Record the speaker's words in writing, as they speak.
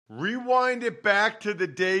Rewind it back to the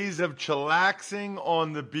days of chillaxing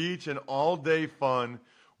on the beach and all-day fun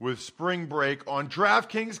with Spring Break on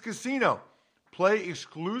DraftKings Casino. Play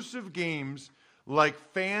exclusive games like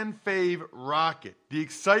Fan Fave Rocket. The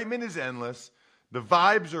excitement is endless, the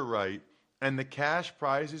vibes are right, and the cash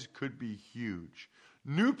prizes could be huge.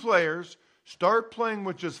 New players start playing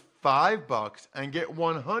with just $5 and get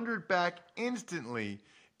 $100 back instantly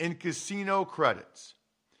in casino credits.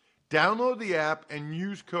 Download the app and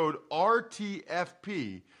use code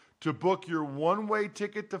RTFP to book your one-way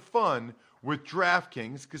ticket to fun with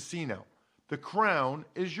DraftKings Casino. The crown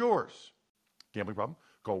is yours. Gambling problem?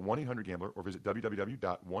 Call 1-800-GAMBLER or visit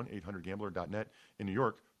www.1800gambler.net. In New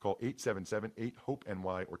York, call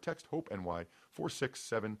 877-8-HOPE-NY or text HOPE-NY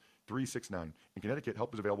 467-369. In Connecticut,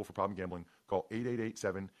 help is available for problem gambling. Call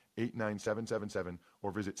 888-7-897-7777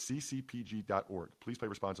 or visit ccpg.org. Please play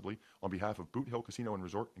responsibly. On behalf of Boot Hill Casino and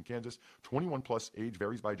Resort in Kansas, 21 plus, age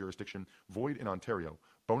varies by jurisdiction, void in Ontario.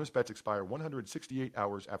 Bonus bets expire 168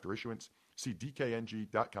 hours after issuance. See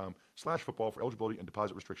dkng.com/football for eligibility and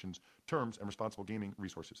deposit restrictions, terms, and responsible gaming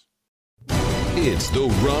resources. It's the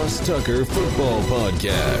Ross Tucker Football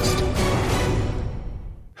Podcast.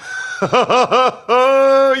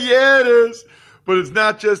 Oh, yeah, it is. But it's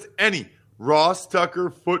not just any Ross Tucker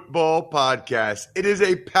Football Podcast. It is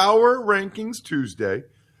a Power Rankings Tuesday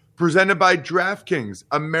presented by DraftKings,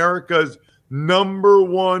 America's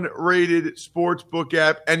 #1 rated sportsbook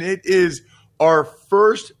app. And it is our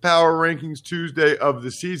first Power Rankings Tuesday of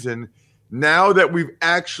the season, now that we've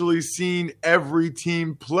actually seen every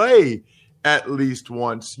team play at least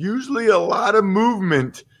once. Usually a lot of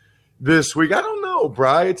movement this week. I don't know,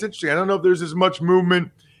 Bri. It's interesting. I don't know if there's as much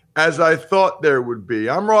movement as I thought there would be.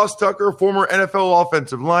 I'm Ross Tucker, former NFL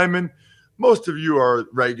offensive lineman. Most of you are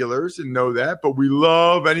regulars and know that, but we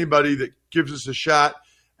love anybody that gives us a shot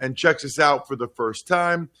and checks us out for the first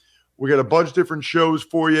time. We got a bunch of different shows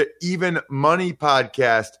for you. Even Money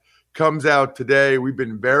Podcast comes out today. We've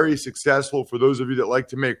been very successful for those of you that like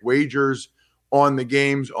to make wagers on the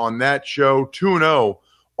games on that show. 2-0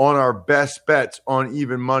 on our best bets on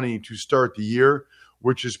Even Money to start the year,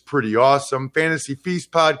 which is pretty awesome. Fantasy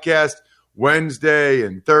Feast Podcast Wednesday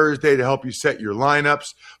and Thursday to help you set your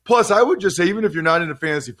lineups. Plus, I would just say, even if you're not into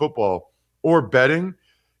fantasy football or betting,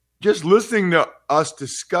 just listening to us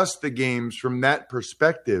discuss the games from that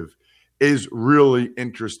perspective is really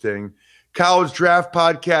interesting. College Draft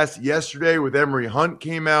Podcast yesterday with Emory Hunt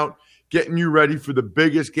came out, getting you ready for the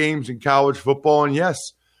biggest games in college football. And yes,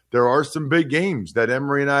 there are some big games that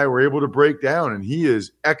Emory and I were able to break down, and he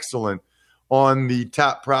is excellent on the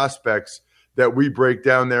top prospects that we break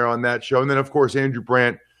down there on that show. And then, of course, Andrew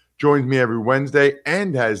Brandt joins me every Wednesday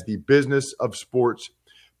and has the Business of Sports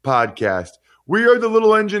podcast. We are the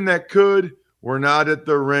little engine that could. We're not at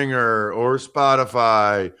the Ringer or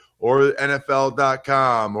Spotify or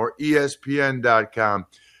NFL.com or ESPN.com.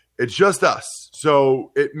 It's just us.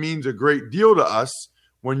 So it means a great deal to us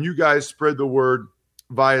when you guys spread the word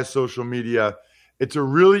via social media. It's a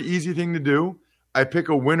really easy thing to do. I pick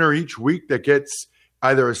a winner each week that gets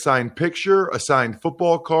either a signed picture, a signed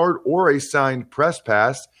football card, or a signed press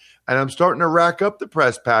pass. And I'm starting to rack up the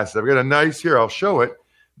press passes. I've got a nice here. I'll show it.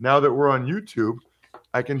 Now that we're on YouTube,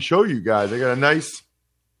 I can show you guys. I got a nice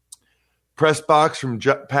press box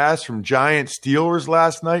pass from Giant Steelers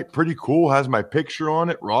last night. Pretty cool. Has my picture on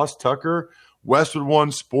it. Ross Tucker, Westwood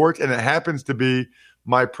One Sports. And it happens to be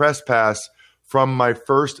my press pass from my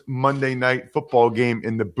first Monday night football game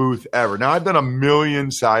in the booth ever. Now, I've done a million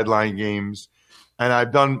sideline games, and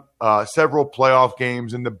I've done several playoff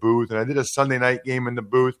games in the booth, and I did a Sunday night game in the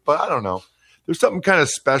booth. But I don't know. There's something kind of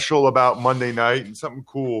special about Monday night and something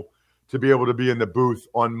cool to be able to be in the booth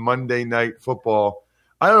on Monday Night Football.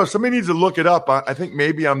 I don't know. Somebody needs to look it up. I think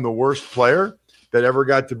maybe I'm the worst player that ever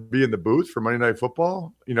got to be in the booth for Monday Night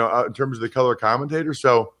Football, in terms of the color commentator.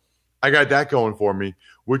 So I got that going for me,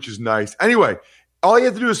 which is nice. Anyway, all you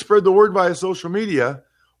have to do is spread the word via social media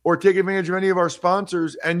or take advantage of any of our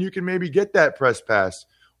sponsors, and you can maybe get that press pass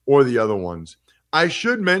or the other ones. I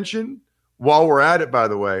should mention, while we're at it, by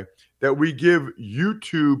the way, that we give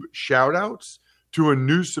YouTube shout-outs to a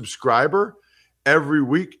new subscriber every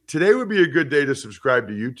week. Today would be a good day to subscribe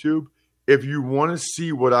to YouTube if you want to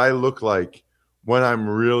see what I look like when I'm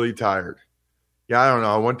really tired. Yeah, I don't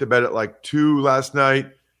know. I went to bed at like 2 last night,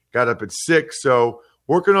 got up at 6, so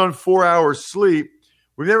working on 4 hours sleep.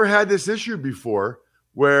 We've never had this issue before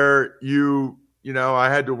where I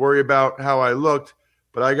had to worry about how I looked,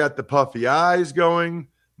 but I got the puffy eyes going.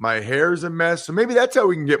 My hair's a mess. So maybe that's how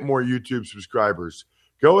we can get more YouTube subscribers.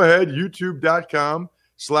 Go ahead,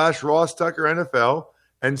 youtube.com/Ross Tucker NFL,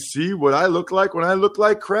 and see what I look like when I look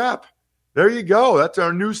like crap. There you go. That's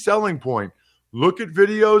our new selling point. Look at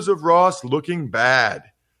videos of Ross looking bad.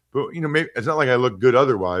 But, maybe it's not like I look good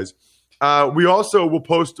otherwise. We also will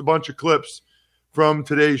post a bunch of clips from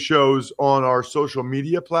today's shows on our social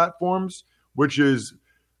media platforms, which is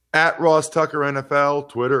at Ross Tucker NFL,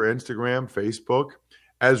 Twitter, Instagram, Facebook,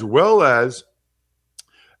 as well as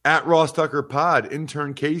at Ross Tucker Pod.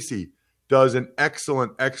 Intern Casey does an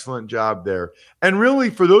excellent, excellent job there. And really,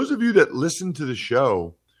 for those of you that listen to the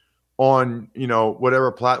show on,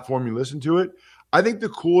 whatever platform you listen to it, I think the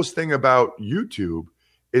coolest thing about YouTube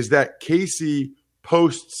is that Casey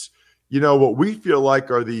posts, what we feel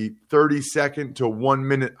like are the 30-second to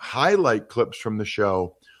 1-minute highlight clips from the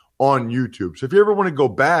show on YouTube. So if you ever want to go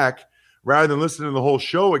back rather than listen to the whole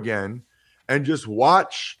show again and just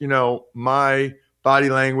watch, my body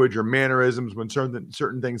language or mannerisms when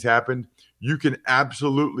certain things happened, you can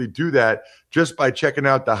absolutely do that just by checking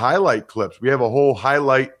out the highlight clips. We have a whole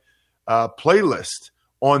highlight playlist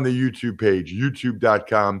on the YouTube page,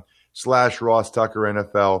 youtube.com/Ross Tucker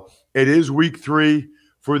NFL. It is week 3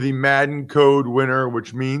 for the Madden code winner,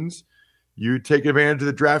 which means you take advantage of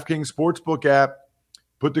the DraftKings Sportsbook app,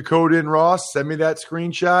 put the code in, Ross, send me that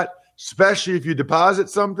screenshot, especially if you deposit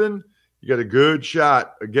something. You got a good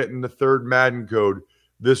shot of getting the 3rd Madden code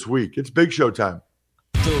this week. It's Big Show time.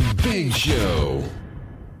 The Big Show.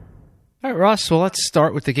 All right, Ross, well, let's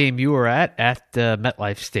start with the game you were at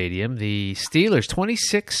MetLife Stadium. The Steelers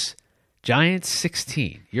 26, Giants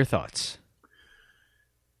 16. Your thoughts?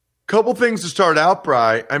 Couple things to start out,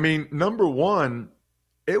 Bri. I mean, number one,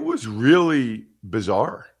 it was really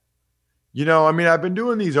bizarre. I've been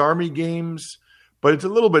doing these Army games, but it's a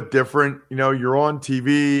little bit different. You're on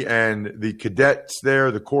TV and the cadets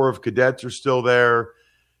there, the Corps of Cadets are still there,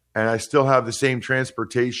 and I still have the same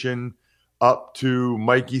transportation up to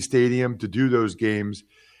Mikey Stadium to do those games.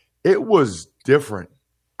 It was different.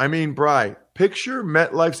 I mean, Bri, picture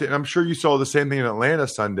MetLife Stadium. I'm sure you saw the same thing in Atlanta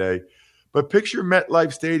Sunday, but picture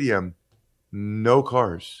MetLife Stadium, no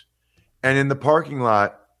cars. And in the parking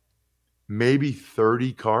lot, maybe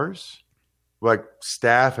 30 cars, like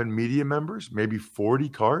staff and media members, maybe 40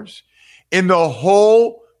 cars in the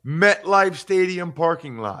whole MetLife Stadium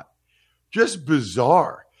parking lot. Just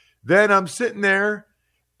bizarre. Then I'm sitting there,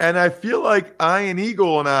 and I feel like Ian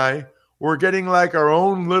Eagle and I were getting like our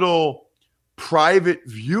own little private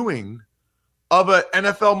viewing of an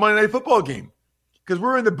NFL Monday Night Football game. Because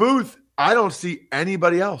we're in the booth, I don't see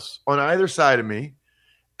anybody else on either side of me.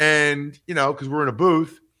 And, because we're in a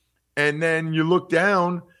booth. And then you look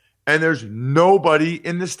down, and there's nobody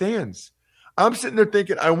in the stands. I'm sitting there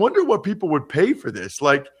thinking, I wonder what people would pay for this.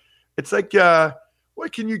 Like, it's like,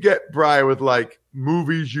 what can you get, Bri, with like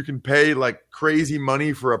movies? You can pay like crazy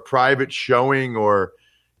money for a private showing, or,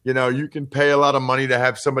 you can pay a lot of money to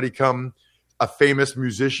have somebody come, a famous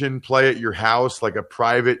musician play at your house, like a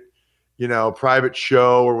private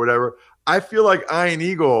show or whatever. I feel like Ian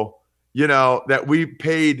Eagle, that we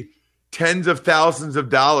paid tens of thousands of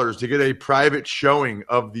dollars to get a private showing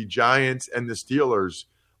of the Giants and the Steelers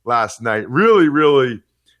last night. Really, really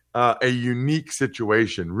a unique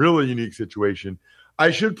situation. Really unique situation.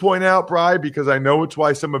 I should point out, Bri, because I know it's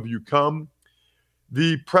why some of you come,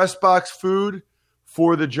 the press box food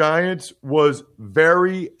for the Giants was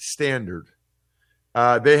very standard.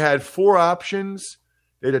 They had 4 options.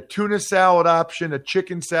 They had a tuna salad option, a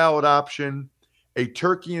chicken salad option, a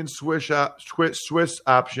turkey and Swiss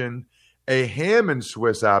option, a ham and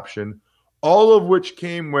Swiss option, all of which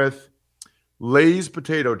came with Lay's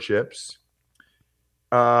potato chips,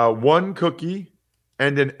 1 cookie,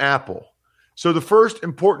 and an apple. So the first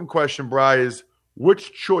important question, Bri, is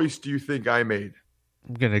which choice do you think I made?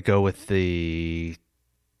 I'm going to go with the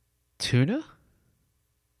tuna.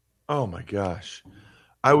 Oh, my gosh.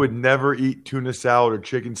 I would never eat tuna salad or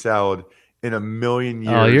chicken salad in a million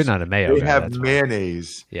years. Oh, you're not a mayo guy. They have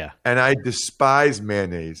mayonnaise. Yeah. And I despise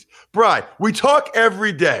mayonnaise. Bri, we talk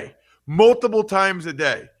every day, multiple times a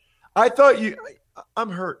day. I'm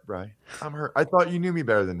hurt, Bri. I'm hurt. I thought you knew me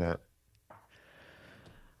better than that.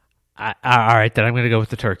 All right, then I'm going to go with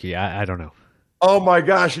the turkey. I don't know. Oh, my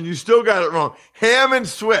gosh, and you still got it wrong. Ham and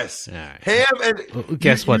Swiss. Right. Ham and well,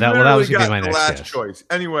 guess what? That was going to be my next last guess. choice.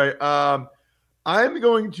 Anyway, I'm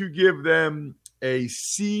going to give them a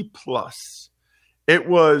C+. It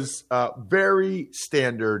was very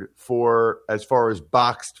standard for as far as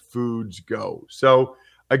boxed foods go. So,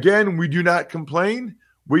 again, we do not complain.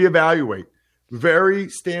 We evaluate. Very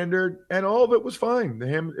standard, and all of it was fine. The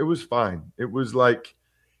ham, it was fine. It was like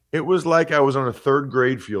I was on a 3rd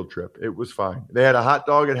grade field trip. It was fine. They had a hot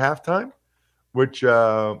dog at halftime, which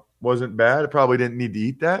wasn't bad. I probably didn't need to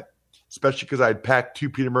eat that, especially because I had packed 2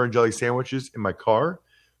 peanut butter and jelly sandwiches in my car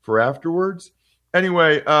for afterwards.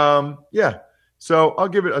 Anyway, yeah. So I'll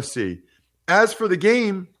give it a C. As for the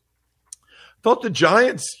game, thought the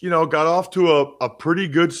Giants, got off to a pretty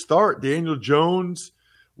good start. Daniel Jones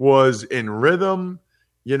was in rhythm.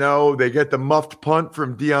 They get the muffed punt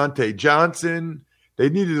from Deontay Johnson. They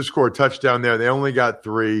needed to score a touchdown there. They only got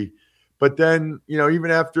 3. But then,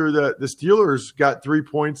 even after the Steelers got 3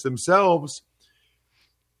 points themselves,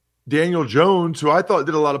 Daniel Jones, who I thought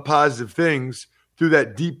did a lot of positive things, threw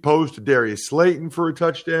that deep post to Darius Slayton for a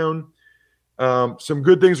touchdown. Some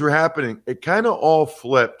good things were happening. It kind of all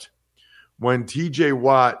flipped when TJ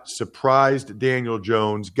Watt surprised Daniel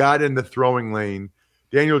Jones, got in the throwing lane.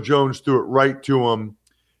 Daniel Jones threw it right to him.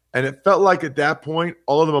 And it felt like at that point,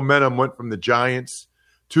 all of the momentum went from the Giants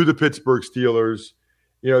to the Pittsburgh Steelers.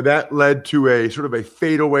 That led to a sort of a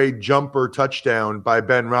fadeaway jumper touchdown by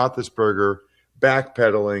Ben Roethlisberger,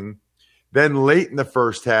 backpedaling. Then late in the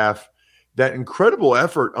first half, that incredible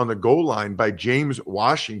effort on the goal line by James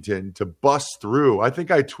Washington to bust through. I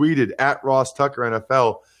think I tweeted at Ross Tucker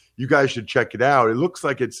NFL. You guys should check it out. It looks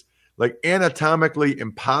like it's like anatomically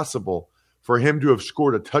impossible for him to have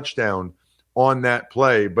scored a touchdown on that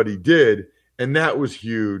play, but he did, and that was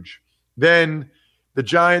huge. Then the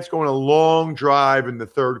Giants go on a long drive in the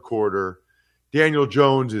third quarter. Daniel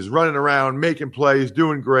Jones is running around, making plays,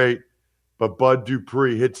 doing great, but Bud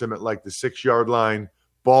Dupree hits him at like the 6-yard line.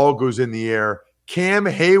 Ball goes in the air. Cam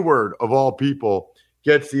Hayward, of all people,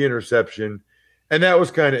 gets the interception, and that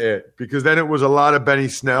was kind of it, because then it was a lot of Benny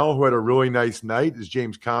Snell, who had a really nice night, as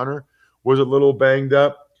James Conner was a little banged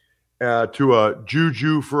up, to a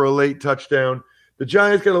Juju for a late touchdown. The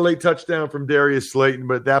Giants got a late touchdown from Darius Slayton,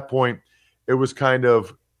 but at that point, it was kind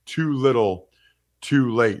of too little,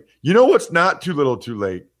 too late. You know what's not too little, too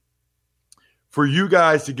late? For you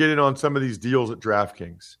guys to get in on some of these deals at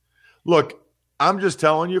DraftKings. Look, I'm just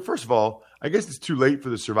telling you, first of all, I guess it's too late for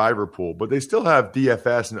the survivor pool, but they still have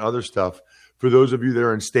DFS and other stuff for those of you that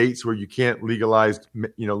are in states where you can't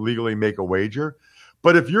legally make a wager.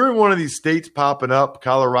 But if you're in one of these states popping up,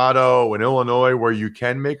 Colorado and Illinois, where you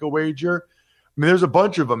can make a wager, there's a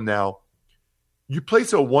bunch of them now. You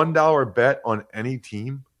place a $1 bet on any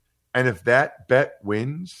team, and if that bet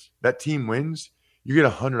wins, that team wins, you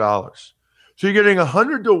get $100. So you're getting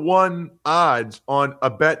 100-1 odds on a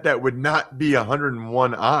bet that would not be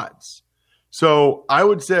 101 odds. So I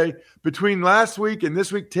would say between last week and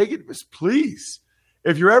this week, take it, please.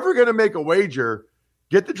 If you're ever going to make a wager,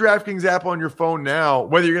 get the DraftKings app on your phone now,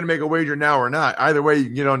 whether you're going to make a wager now or not. Either way, you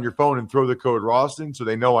can get on your phone and throw the code Rawson so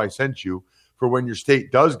they know I sent you for when your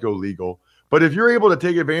state does go legal. But if you're able to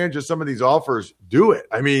take advantage of some of these offers, do it.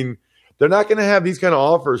 They're not going to have these kind of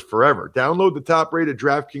offers forever. Download the top-rated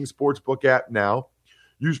DraftKings Sportsbook app now.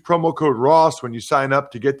 Use promo code Ross when you sign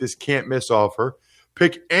up to get this can't-miss offer.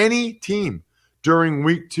 Pick any team during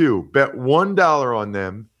week 2. Bet $1 on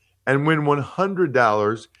them and win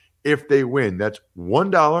 $100 if they win. That's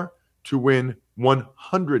 $1 to win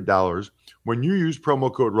 $100 when you use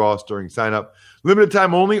promo code Ross during sign-up. Limited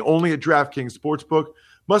time only at DraftKings Sportsbook.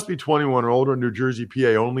 Must be 21 or older. New Jersey, PA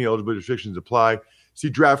only. Eligibility restrictions apply. See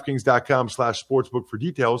DraftKings.com/sportsbook for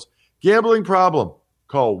details. Gambling problem?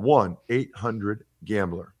 Call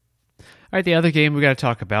 1-800-GAMBLER. All right, the other game we got to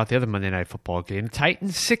talk about, the other Monday Night Football game,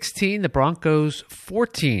 Titans 16, the Broncos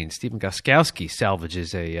 14. Stephen Gostkowski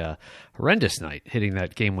salvages a horrendous night, hitting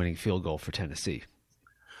that game-winning field goal for Tennessee.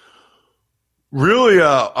 Really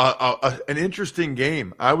an interesting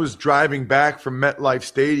game. I was driving back from MetLife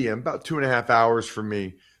Stadium, about 2.5 hours from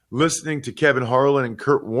me, listening to Kevin Harlan and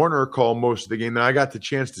Kurt Warner call most of the game, and I got the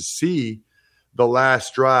chance to see the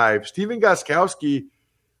last drive. Stephen Gostkowski,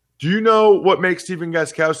 do you know what makes Stephen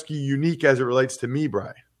Gostkowski unique as it relates to me, Bri?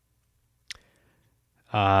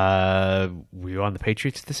 Were you on the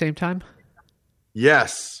Patriots at the same time?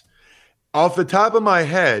 Yes. Off the top of my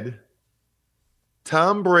head,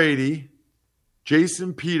 Tom Brady,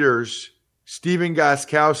 Jason Peters, Stephen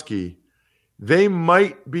Gostkowski, they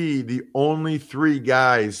might be the only 3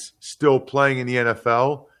 guys still playing in the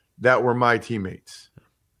NFL that were my teammates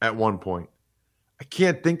at one point. I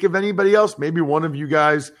can't think of anybody else. Maybe one of you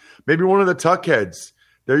guys, maybe one of the Tuckheads.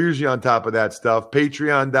 They're usually on top of that stuff.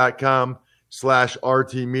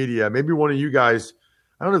 Patreon.com/RT Media. Maybe one of you guys,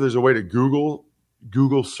 I don't know if there's a way to Google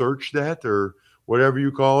search that or whatever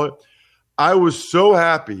you call it. I was so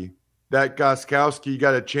happy that Gostkowski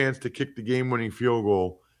got a chance to kick the game-winning field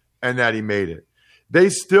goal and that he made it. They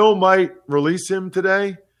still might release him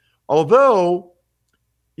today, although,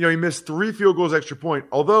 he missed 3 field goals extra point,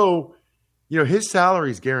 although, his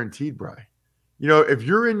salary is guaranteed, Bri. If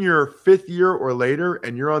you're in your 5th year or later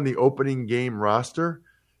and you're on the opening game roster,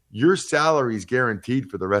 your salary is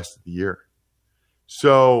guaranteed for the rest of the year.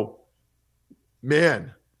 So,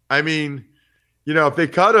 man, I mean, if they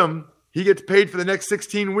cut him, he gets paid for the next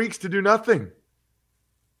 16 weeks to do nothing.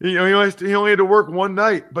 He only had to work one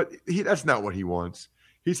night, but that's not what he wants.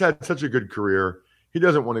 He's had such a good career. He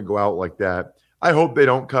doesn't want to go out like that. I hope they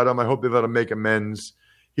don't cut him. I hope they let him make amends.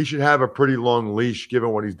 He should have a pretty long leash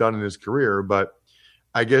given what he's done in his career, but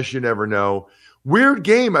I guess you never know. Weird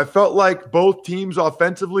game. I felt like both teams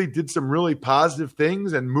offensively did some really positive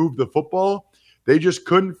things and moved the football. They just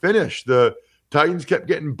couldn't finish. The Titans kept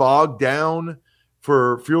getting bogged down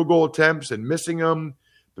for field goal attempts and missing them.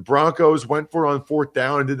 The Broncos went for it on fourth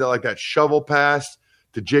down and did that shovel pass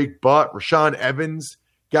to Jake Butt. Rashaan Evans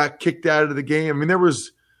got kicked out of the game. I mean, there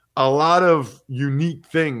was a lot of unique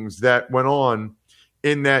things that went on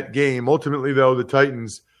in that game. Ultimately, though, the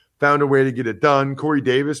Titans found a way to get it done. Corey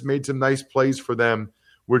Davis made some nice plays for them,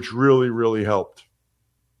 which really, really helped.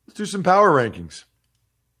 Let's do some power rankings.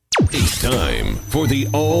 It's time for the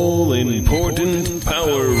all-important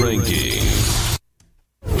power rankings.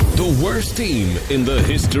 The worst team in the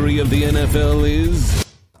history of the NFL is...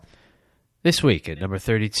 This week at number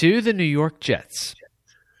 32, the New York Jets.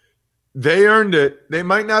 They earned it. They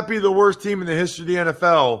might not be the worst team in the history of the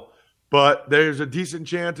NFL, but there's a decent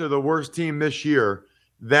chance they're the worst team this year.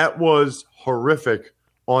 That was horrific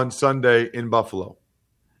on Sunday in Buffalo.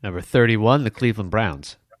 Number 31, the Cleveland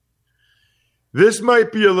Browns. This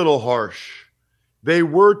might be a little harsh. They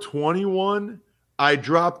were 21. I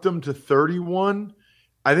dropped them to 31.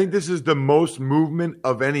 I think this is the most movement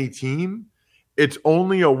of any team. It's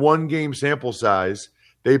only a one-game sample size.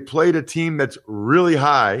 They played a team that's really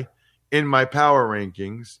high in my power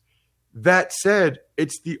rankings. That said,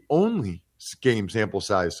 it's the only game sample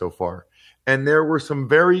size so far. And there were some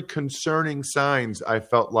very concerning signs, I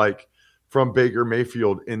felt like, from Baker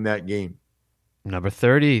Mayfield in that game. Number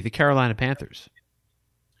 30, the Carolina Panthers.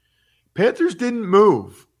 Panthers didn't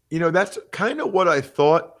move. That's kind of what I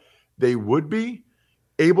thought they would be.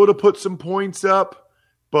 Able to put some points up,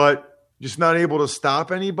 but just not able to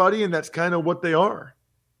stop anybody, and that's kind of what they are.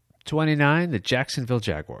 29, the Jacksonville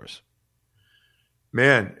Jaguars.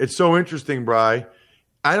 Man, it's so interesting, Bri.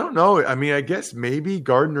 I don't know. I mean, I guess maybe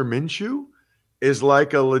Gardner Minshew is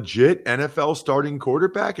like a legit NFL starting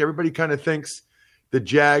quarterback. Everybody kind of thinks the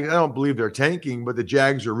Jags, I don't believe they're tanking, but the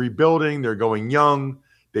Jags are rebuilding. They're going young.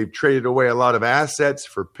 They've traded away a lot of assets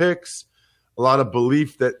for picks, a lot of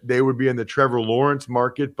belief that they would be in the Trevor Lawrence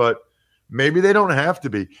market, but maybe they don't have to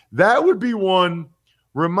be. That would be one.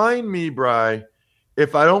 Remind me, Bri,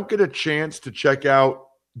 if I don't get a chance to check out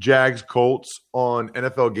Jags Colts on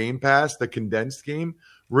NFL Game Pass, the condensed game,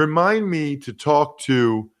 remind me to talk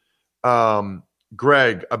to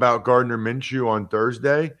Greg about Gardner Minshew on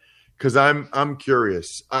Thursday, because I'm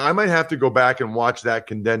curious. I might have to go back and watch that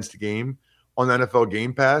condensed game on NFL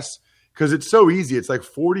Game Pass, because it's so easy. It's like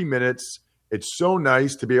 40 minutes. It's so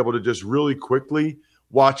nice to be able to just really quickly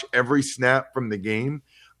watch every snap from the game.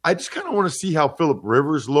 I just kind of want to see how Phillip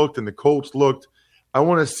Rivers looked and the Colts looked. I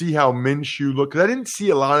want to see how Minshew looked, because I didn't see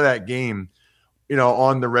a lot of that game,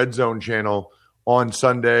 on the Red Zone channel on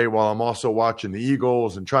Sunday while I'm also watching the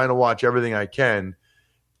Eagles and trying to watch everything I can.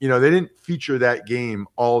 They didn't feature that game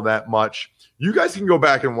all that much. You guys can go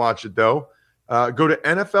back and watch it, though. Go to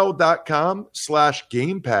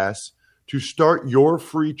NFL.com/Game Pass to start your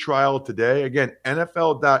free trial today. Again,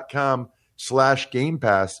 NFL.com/Game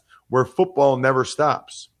Pass, where football never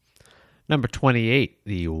stops. Number 28,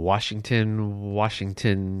 the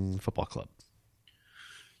Washington Football Club.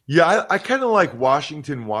 Yeah, I kind of like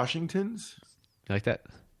Washingtons. You like that?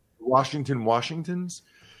 Washingtons.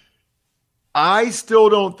 I still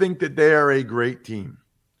don't think that they are a great team,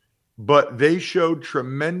 but they showed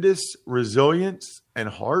tremendous resilience and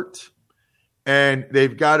heart, and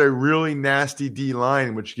they've got a really nasty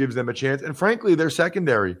D-line, which gives them a chance. And frankly, their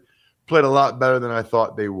secondary played a lot better than I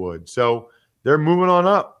thought they would. So they're moving on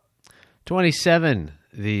up. 27,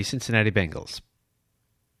 the Cincinnati Bengals.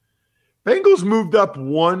 Bengals moved up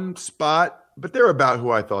one spot, but they're about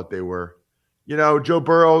who I thought they were. Joe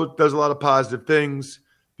Burrow does a lot of positive things.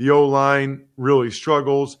 The O-line really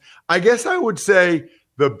struggles. I guess I would say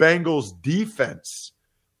the Bengals defense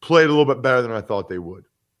played a little bit better than I thought they would.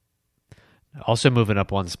 Also moving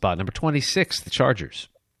up one spot. Number 26, the Chargers.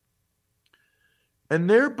 And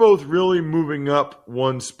they're both really moving up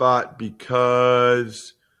one spot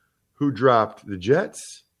because who dropped? The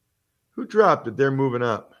Jets? Who dropped it? They're moving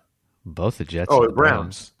up. Both the Jets and the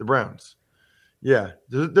Browns. The Browns. Yeah.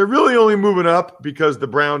 They're really only moving up because the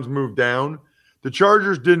Browns moved down. The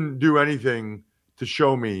Chargers didn't do anything to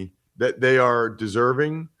show me that they are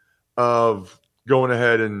deserving of going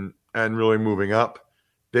ahead and really moving up.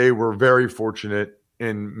 They were very fortunate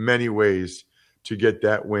in many ways to get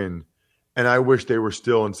that win. And I wish they were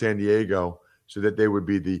still in San Diego so that they would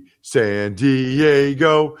be the San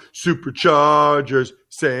Diego Superchargers.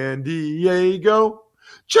 San Diego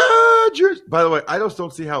Chargers. By the way, I just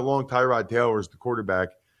don't see how long Tyrod Taylor is the quarterback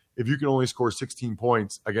if you can only score 16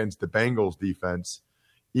 points against the Bengals defense,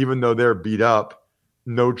 even though they're beat up,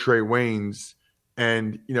 no Trey Waynes,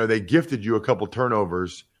 and they gifted you a couple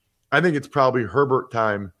turnovers. I think it's probably Herbert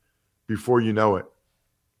time before you know it.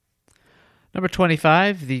 Number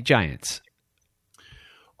 25, the Giants.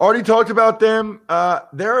 Already talked about them.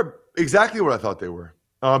 They're exactly what I thought they were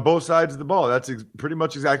on both sides of the ball. That's pretty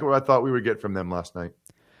much exactly what I thought we would get from them last night.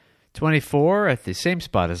 24, at the same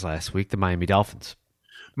spot as last week, the Miami Dolphins.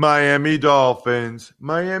 Miami Dolphins.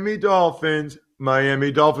 Miami Dolphins.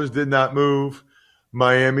 Miami Dolphins did not move.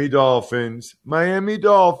 Miami Dolphins. Miami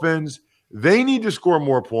Dolphins. They need to score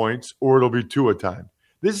more points or it'll be two a time.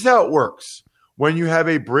 This is how it works. When you have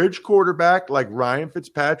a bridge quarterback like Ryan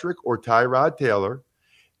Fitzpatrick or Tyrod Taylor,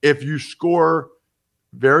 if you score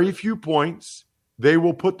very few points, they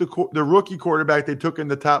will put the rookie quarterback they took in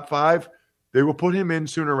the top 5, they will put him in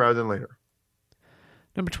sooner rather than later.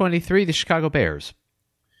 Number 23, the Chicago Bears.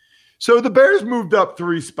 So the Bears moved up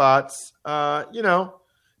 3 spots. They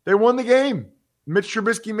won the game. Mitch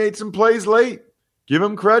Trubisky made some plays late. Give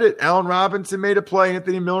him credit. Allen Robinson made a play.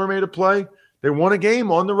 Anthony Miller made a play. They won a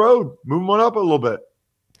game on the road. Move on up a little bit.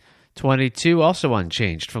 22, also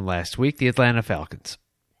unchanged from last week, the Atlanta Falcons.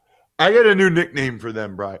 I got a new nickname for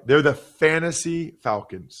them, Brian. They're the Fantasy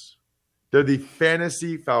Falcons. They're the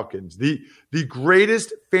Fantasy Falcons. The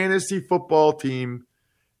greatest fantasy football team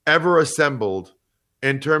ever assembled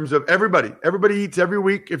in terms of everybody. Everybody eats every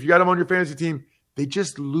week. If you got them on your fantasy team, they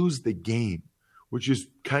just lose the game, which is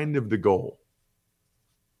kind of the goal.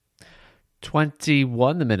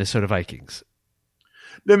 21, the Minnesota Vikings.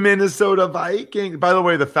 The Minnesota Vikings. By the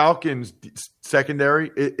way, the Falcons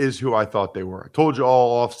secondary is who I thought they were. I told you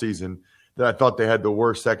all offseason that I thought they had the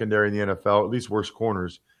worst secondary in the NFL, at least worst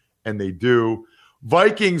corners, and they do.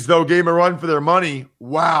 Vikings, though, gave a run for their money.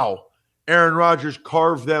 Wow. Aaron Rodgers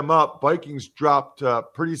carved them up. Vikings dropped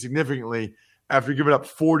pretty significantly after giving up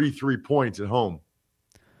 43 points at home.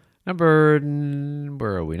 Where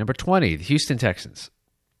are we? Number 20, the Houston Texans.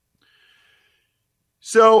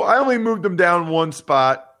 So I only moved them down 1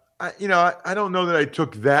 spot. I don't know that I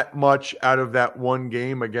took that much out of that one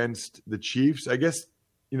game against the Chiefs. I guess,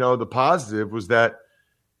 the positive was that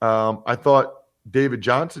I thought David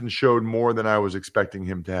Johnson showed more than I was expecting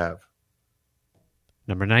him to have.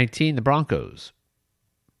 Number 19, the Broncos.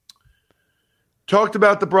 Talked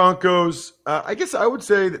about the Broncos. I guess I would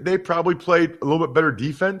say that they probably played a little bit better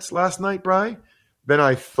defense last night, Bri, than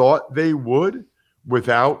I thought they would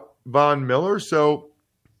without Von Miller. So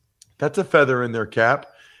that's a feather in their cap.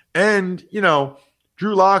 And,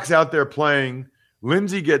 Drew Lock's out there playing.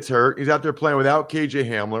 Lindsey gets hurt. He's out there playing without KJ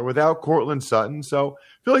Hamler, without Cortland Sutton. So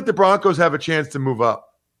I feel like the Broncos have a chance to move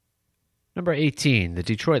up. Number 18, the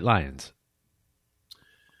Detroit Lions.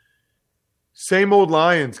 Same old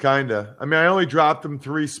Lions, kind of. I mean, I only dropped them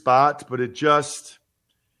 3 spots, but it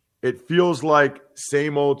feels like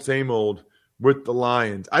same old with the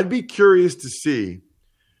Lions. I'd be curious to see,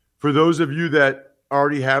 for those of you that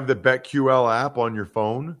already have the BetQL app on your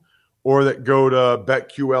phone or that go to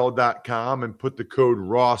betql.com and put the code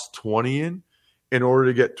ROSS20 in order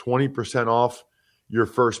to get 20% off your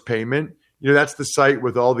first payment. That's the site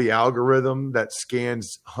with all the algorithm that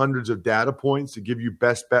scans hundreds of data points to give you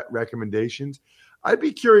best bet recommendations. I'd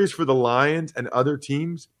be curious for the Lions and other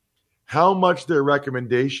teams how much their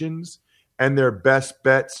recommendations and their best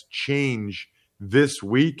bets change this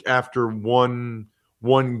week after one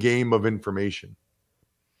game of information.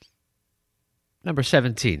 Number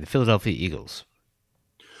 17, the Philadelphia Eagles.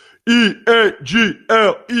 E-A-G-L-E-S,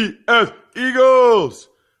 Eagles.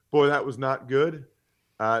 Boy, that was not good.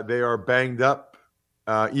 They are banged up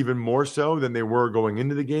even more so than they were going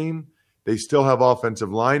into the game. They still have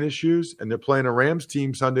offensive line issues, and they're playing a Rams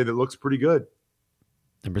team Sunday that looks pretty good.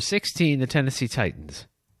 Number 16, the Tennessee Titans.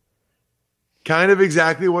 Kind of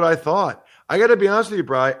exactly what I thought. I got to be honest with you,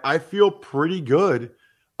 Bri. I feel pretty good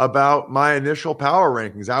about my initial power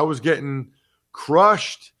rankings. I was getting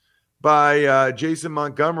crushed by Jason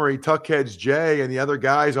Montgomery, Tuckheads Jay, and the other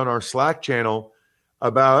guys on our Slack channel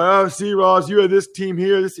about, see, Ross, you had this team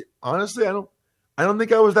here. Honestly, I don't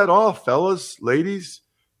think I was that off, fellas, ladies,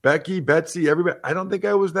 Becky, Betsy, everybody. I don't think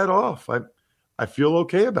I was that off. I feel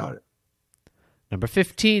okay about it. Number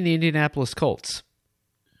 15, the Indianapolis Colts.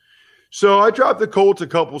 So I dropped the Colts a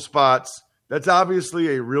couple spots. That's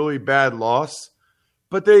obviously a really bad loss,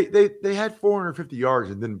 but they had 450 yards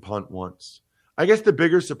and didn't punt once. I guess the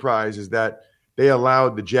bigger surprise is that they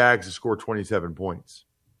allowed the Jags to score 27 points.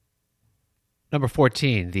 Number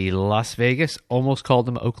 14, the Las Vegas, almost called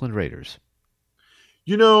them Oakland Raiders.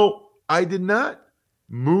 I did not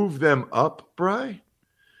move them up, Bri.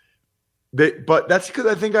 But that's because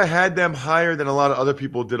I think I had them higher than a lot of other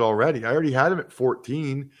people did already. I already had them at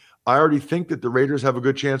 14. I already think that the Raiders have a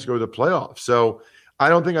good chance to go to the playoffs. So I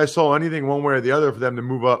don't think I saw anything one way or the other for them to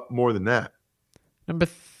move up more than that. Number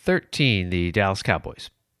 13, the Dallas Cowboys.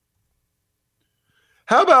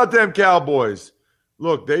 How about them Cowboys?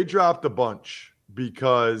 Look, they dropped a bunch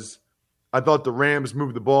because I thought the Rams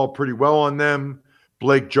moved the ball pretty well on them.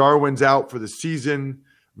 Blake Jarwin's out for the season.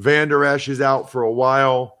 Van Der Esch is out for a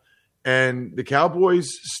while. And the Cowboys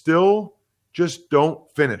still just don't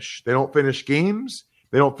finish. They don't finish games.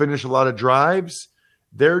 They don't finish a lot of drives.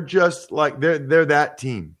 They're just like they're that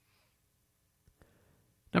team.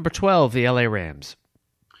 Number 12, the LA Rams.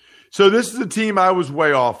 So this is a team I was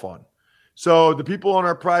way off on. So the people on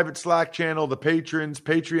our private Slack channel, the patrons,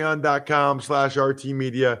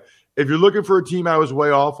 patreon.com/RTmedia. If you're looking for a team I was way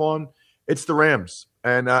off on, it's the Rams.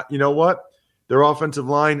 And you know what? Their offensive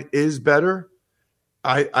line is better.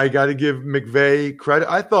 I got to give McVay credit.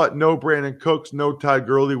 I thought no Brandon Cooks, no Todd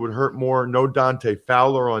Gurley would hurt more, no Dante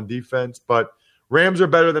Fowler on defense. But Rams are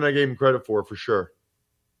better than I gave them credit for sure.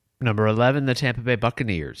 Number 11, the Tampa Bay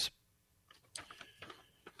Buccaneers.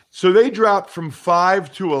 So they dropped from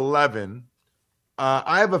 5 to 11.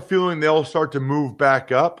 I have a feeling they'll start to move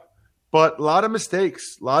back up, but a lot of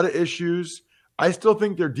mistakes, a lot of issues. I still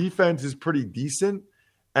think their defense is pretty decent,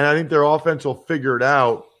 and I think their offense will figure it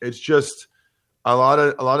out. It's just a lot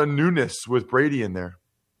of newness with Brady in there.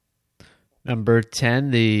 Number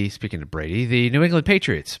 10, speaking of Brady, the New England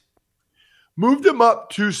Patriots. Moved them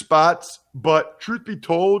up 2 spots, but truth be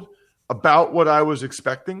told, about what I was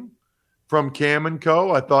expecting from Cam and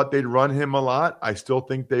co. I thought they'd run him a lot. I still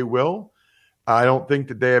think they will. I don't think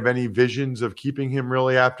that they have any visions of keeping him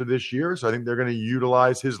really after this year, so I think they're going to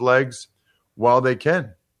utilize his legs while they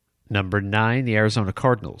can. Number 9, the Arizona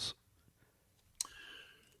Cardinals.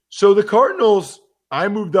 So the Cardinals, I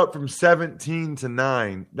moved up from 17 to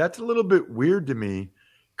 9. That's a little bit weird to me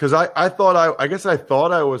because I thought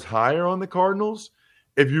I was higher on the Cardinals.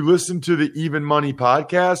 If you listen to the Even Money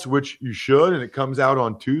podcast, which you should, and it comes out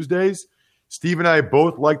on Tuesdays, Steve and I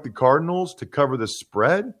both like the Cardinals to cover the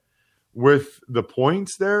spread with the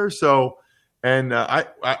points there. So, and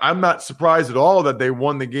I'm not surprised at all that they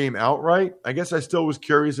won the game outright. I guess I still was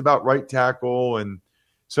curious about right tackle and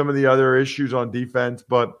some of the other issues on defense,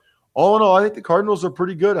 but all in all, I think the Cardinals are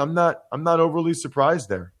pretty good. I'm not overly surprised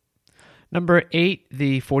there. Number 8,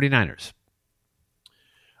 the 49ers.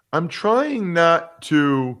 I'm trying not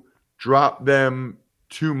to drop them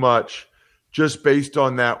too much just based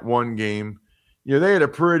on that one game. They had a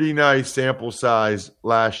pretty nice sample size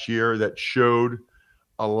last year that showed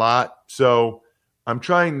a lot. So I'm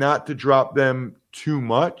trying not to drop them too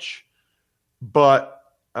much. But,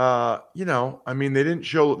 they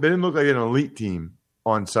didn't look like an elite team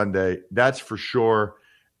on Sunday. That's for sure.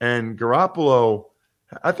 And Garoppolo,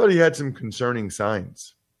 I thought he had some concerning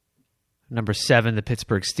signs. Number 7, the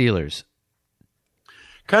Pittsburgh Steelers.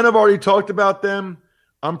 Kind of already talked about them.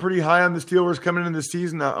 I'm pretty high on the Steelers coming into the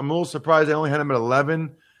season. I'm a little surprised I only had them at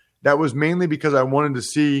 11. That was mainly because I wanted to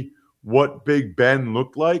see what Big Ben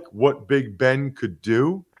looked like, what Big Ben could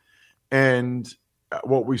do. And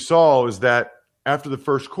what we saw is that after the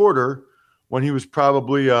first quarter, when he was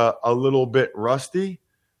probably a little bit rusty,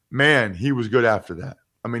 man, he was good after that.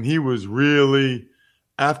 I mean, he was really,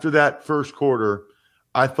 after that first quarter,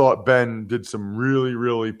 I thought Ben did some really,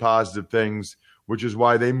 really positive things, which is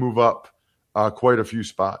why they move up quite a few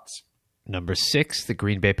spots. Number 6, the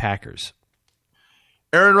Green Bay Packers.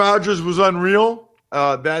 Aaron Rodgers was unreal.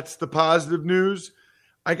 That's the positive news.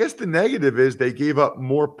 I guess the negative is they gave up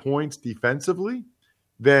more points defensively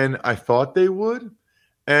than I thought they would.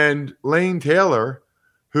 And Lane Taylor,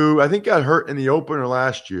 who I think got hurt in the opener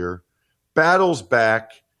last year, battles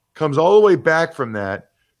back, comes all the way back from that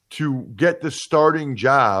to get the starting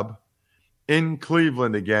job in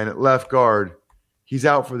Cleveland again at left guard. He's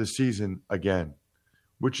out for the season again,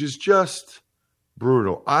 which is just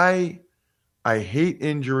brutal. I hate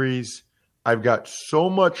injuries. I've got so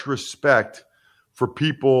much respect for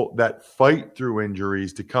people that fight through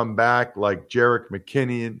injuries to come back, like Jerick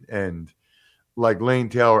McKinnon and like Lane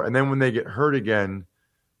Taylor. And then when they get hurt again,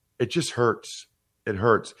 it just hurts. It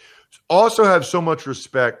hurts. Also have so much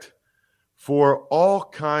respect for all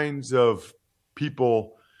kinds of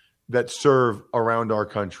people that serve around our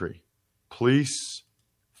country. Police,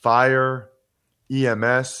 fire,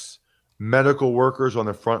 EMS, medical workers on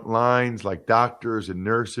the front lines like doctors and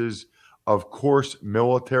nurses, of course,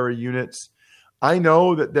 military units. I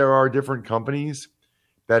know that there are different companies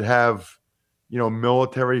that have,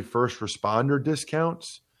 military first responder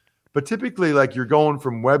discounts, but typically like you're going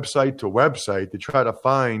from website to website to try to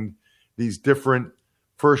find these different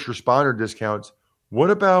first responder discounts. What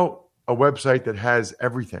about a website that has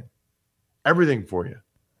everything for you?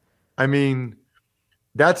 I mean,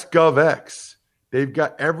 that's GovX. They've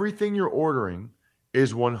got everything you're ordering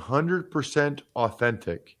is 100%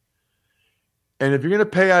 authentic. And if you're going to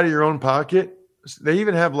pay out of your own pocket, they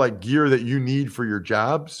even have like gear that you need for your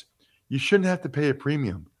jobs. You shouldn't have to pay a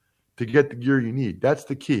premium to get the gear you need. That's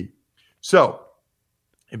the key. So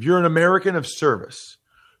if you're an American of service,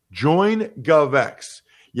 join GovX.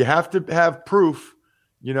 You have to have proof.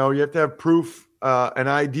 You have to have proof, an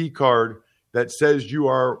ID card that says you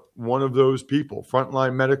are one of those people,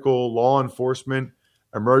 frontline medical, law enforcement,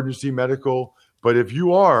 emergency medical. But if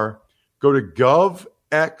you are, go to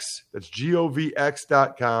GovX, that's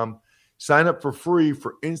govx.com, sign up for free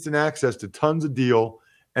for instant access to tons of deal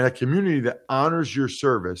and a community that honors your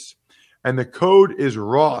service. And the code is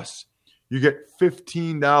Ross. You get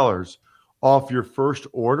 $15 off your first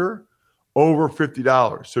order over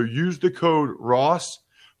 $50. So use the code Ross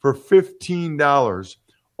for $15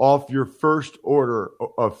 off your first order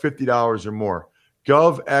of $50 or more.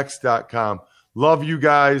 GovX.com. Love you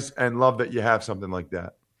guys and love that you have something like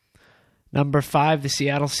that. Number 5, the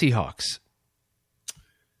Seattle Seahawks.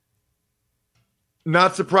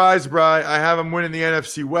 Not surprised, Bri. I have them winning the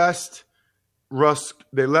NFC West.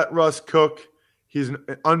 They let Russ cook. He's an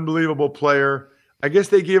unbelievable player. I guess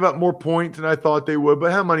they gave up more points than I thought they would,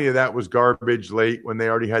 but how many of that was garbage late when they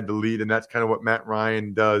already had the lead? And that's kind of what Matt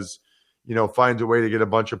Ryan does, finds a way to get a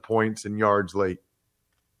bunch of points and yards late.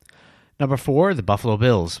 Number 4, the Buffalo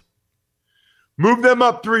Bills. Move them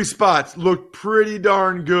up 3 spots. Look pretty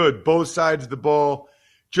darn good, both sides of the ball.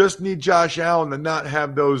 Just need Josh Allen to not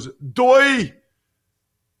have those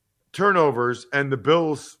turnovers, and the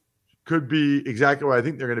Bills could be exactly what I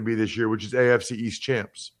think they're going to be this year, which is AFC East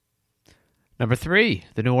champs. Number 3,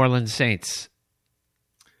 the New Orleans Saints.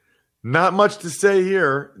 Not much to say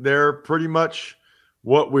here. They're pretty much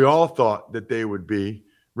what we all thought that they would be,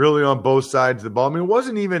 really on both sides of the ball. I mean, it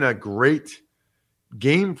wasn't even a great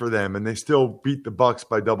game for them, and they still beat the Bucs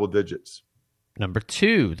by double digits. Number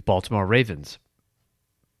 2, the Baltimore Ravens.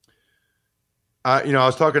 I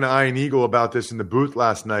was talking to Ian Eagle about this in the booth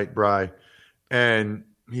last night, Bri, and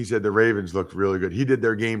he said the Ravens looked really good. He did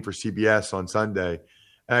their game for CBS on Sunday,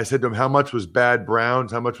 and I said to him, how much was bad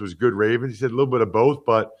Browns? How much was good Ravens? He said a little bit of both,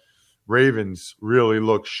 but Ravens really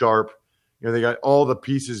look sharp. They got all the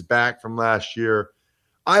pieces back from last year.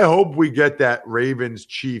 I hope we get that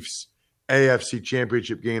Ravens-Chiefs AFC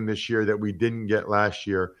Championship game this year that we didn't get last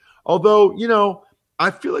year. Although, I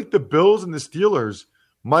feel like the Bills and the Steelers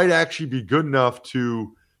might actually be good enough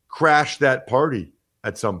to crash that party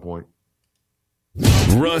at some point.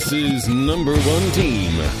 Russ's number 1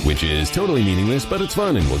 team, which is totally meaningless, but it's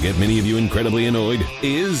fun and will get many of you incredibly annoyed,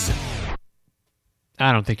 is...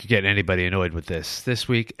 I don't think you're getting anybody annoyed with this. This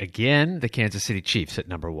week, again, the Kansas City Chiefs at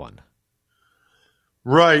number 1.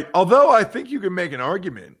 Right. Although I think you can make an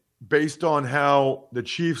argument based on how the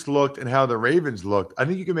Chiefs looked and how the Ravens looked. I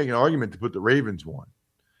think you can make an argument to put the Ravens 1.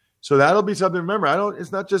 So that'll be something to remember.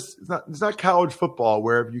 It's not college football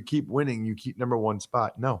where if you keep winning, you keep number 1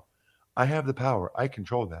 spot. No. I have the power. I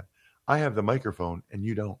control that. I have the microphone and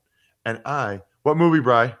you don't. And what movie,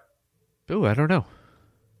 Bri? Ooh, I don't know.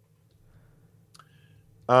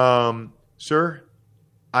 Sir,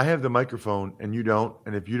 I have the microphone and you don't.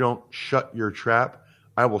 And if you don't shut your trap,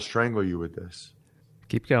 I will strangle you with this.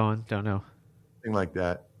 Keep going. Don't know. Thing like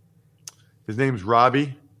that. His name's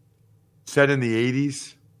Robbie. Set in the 80s.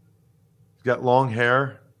 He's got long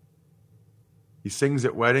hair. He sings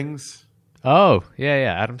at weddings. Oh,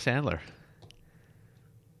 yeah. Adam Sandler.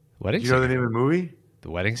 Wedding Do you know singer? the name of the movie? The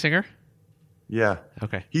Wedding Singer? Yeah.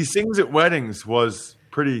 Okay. He sings at weddings was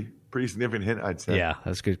pretty significant hint, I'd say. Yeah,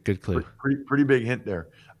 that's good clue. Pretty big hint there.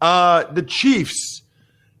 The Chiefs.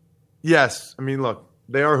 Yes. I mean, look,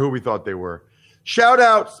 they are who we thought they were. Shout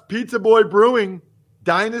outs, Pizza Boy Brewing,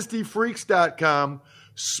 DynastyFreaks.com,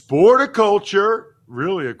 Sporticulture,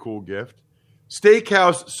 really a cool gift,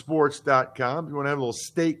 SteakhouseSports.com, if you want to have a little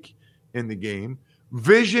steak in the game,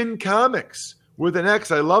 Vision Comics with an X.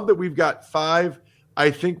 I love that we've got 5. I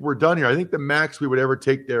think we're done here. I think the max we would ever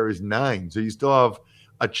take there is 9. So you still have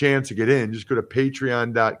a chance to get in. Just go to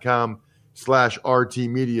patreon.com/RT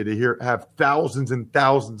Media to have thousands and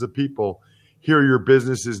thousands of people hear your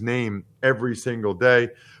business's name every single day.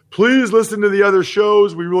 Please listen to the other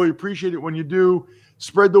shows. We really appreciate it when you do.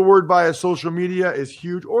 Spread the word via social media is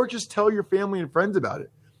huge, or just tell your family and friends about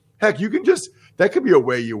it. Heck, you can just That could be a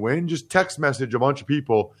way you win. Just text message a bunch of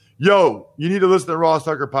people. Yo, you need to listen to Ross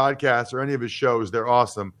Tucker podcast or any of his shows. They're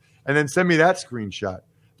awesome. And then send me that screenshot.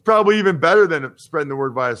 It's probably even better than spreading the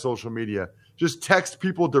word via social media. Just text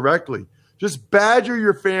people directly. Just badger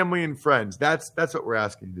your family and friends. That's what we're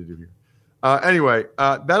asking you to do here. Anyway,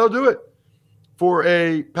 that'll do it for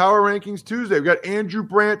a Power Rankings Tuesday. We've got Andrew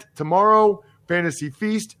Brandt tomorrow, Fantasy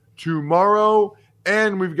Feast tomorrow,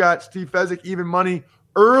 and we've got Steve Fezzik, Even Money,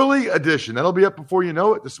 early edition. That'll be up before you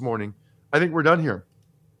know it this morning. I think we're done here.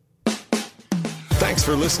 Thanks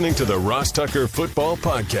for listening to the Ross Tucker Football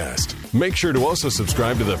Podcast. Make sure to also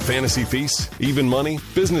subscribe to the Fantasy Feast, Even Money,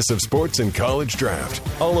 Business of Sports, and College Draft.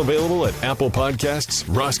 All available at Apple Podcasts,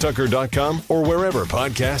 rosstucker.com, or wherever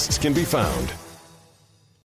podcasts can be found.